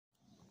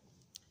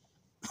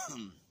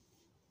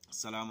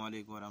Assalamu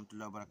alaikum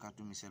warahmatullahi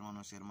wabarakatuh, mis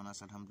hermanos y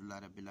hermanas,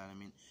 alhamdulillah rabbil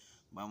alamin.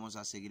 Vamos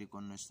a seguir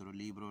con nuestro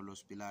libro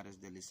Los pilares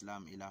del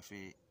Islam y la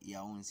fe, y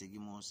aún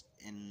seguimos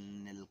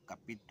en el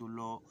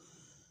capítulo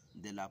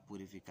de la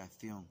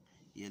purificación,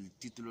 y el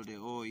título de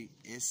hoy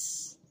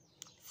es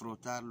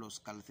frotar los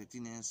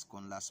calcetines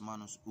con las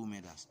manos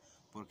húmedas,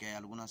 porque hay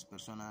algunas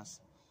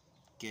personas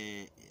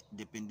que,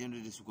 dependiendo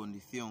de su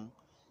condición,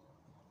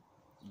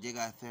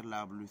 llega a hacer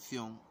la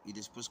ablución y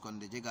después,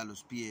 cuando llega a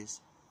los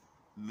pies,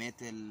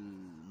 mete el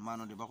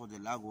mano debajo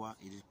del agua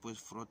y después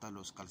frota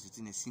los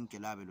calcetines sin que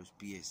lave los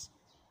pies.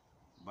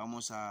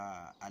 Vamos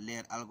a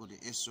leer algo de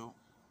eso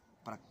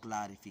para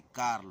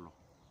clarificarlo,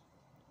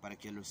 para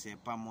que lo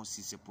sepamos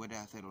si se puede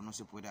hacer o no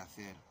se puede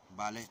hacer,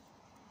 ¿vale?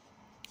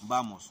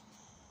 Vamos.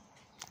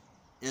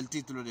 El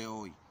título de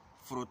hoy: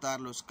 frotar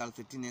los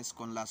calcetines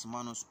con las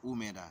manos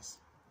húmedas.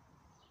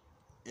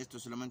 Esto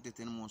solamente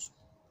tenemos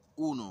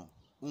un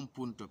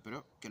punto,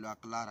 pero que lo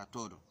aclara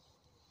todo.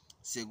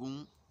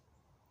 Según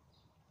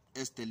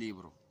este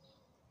libro,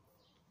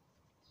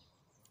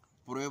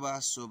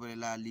 pruebas sobre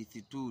la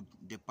licitud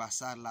de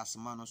pasar las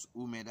manos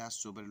húmedas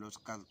sobre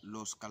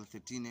los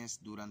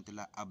calcetines durante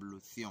la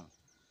ablución.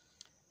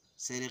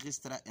 Se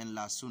registra en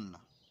la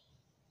Sunna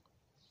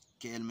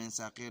que el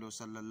mensajero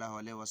sallallahu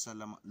alaihi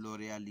wasallam lo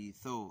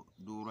realizó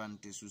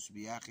durante sus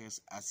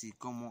viajes, así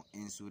como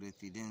en su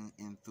residencia.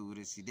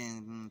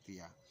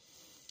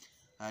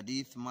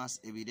 Hadith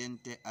más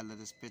evidente al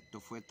respecto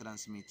fue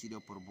transmitido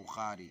por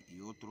Bukhari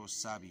y otros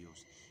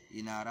sabios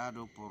y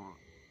narrado por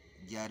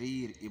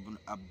Jarir ibn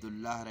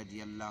Abdullah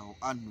radiyallahu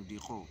anhu.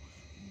 Dijo: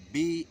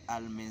 vi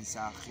al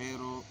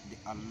mensajero de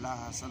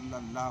Allah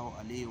sallallahu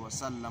alaihi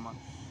wasallam,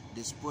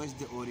 después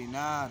de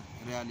orinar,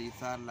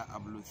 realizar la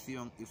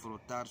ablución y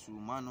frotar su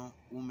mano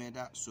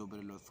húmeda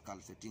sobre los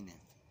calcetines.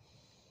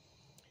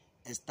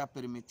 Está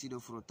permitido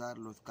frotar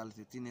los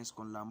calcetines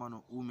con la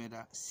mano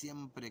húmeda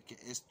siempre que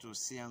estos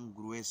sean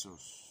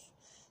gruesos,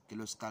 que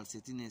los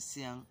calcetines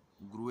sean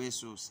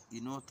gruesos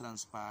y no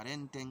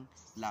transparenten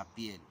la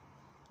piel.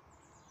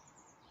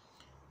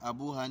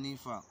 Abu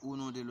Hanifa,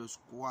 uno de los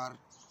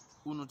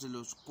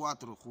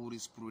cuatro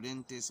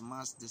jurisprudentes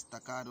más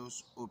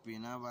destacados,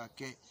 opinaba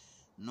que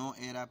no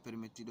era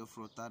permitido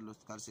frotar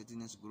los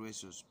calcetines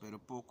gruesos, pero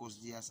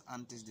pocos días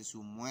antes de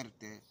su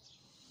muerte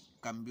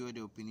cambió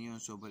de opinión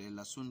sobre el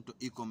asunto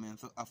y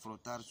comenzó a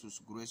frotar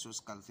sus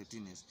gruesos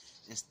calcetines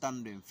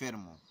estando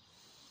enfermo.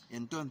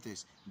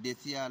 Entonces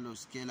decía a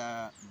los que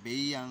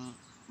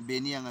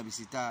venían a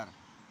visitar: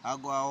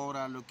 hago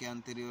ahora lo que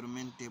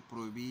anteriormente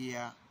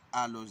prohibía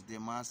a los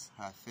demás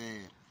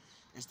hacer.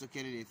 Esto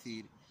quiere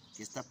decir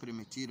que está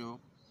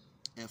permitido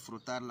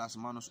frotar las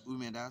manos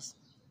húmedas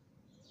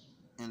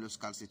en los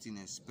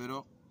calcetines,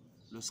 pero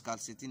los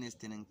calcetines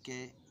tienen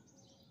que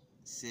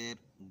ser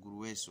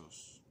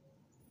gruesos,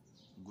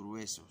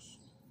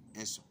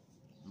 eso,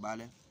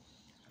 ¿vale?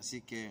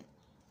 Así que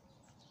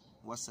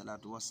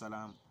wassalatu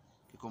wassalam,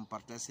 que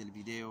compartáis el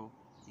video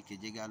y que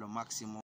llegue a lo máximo.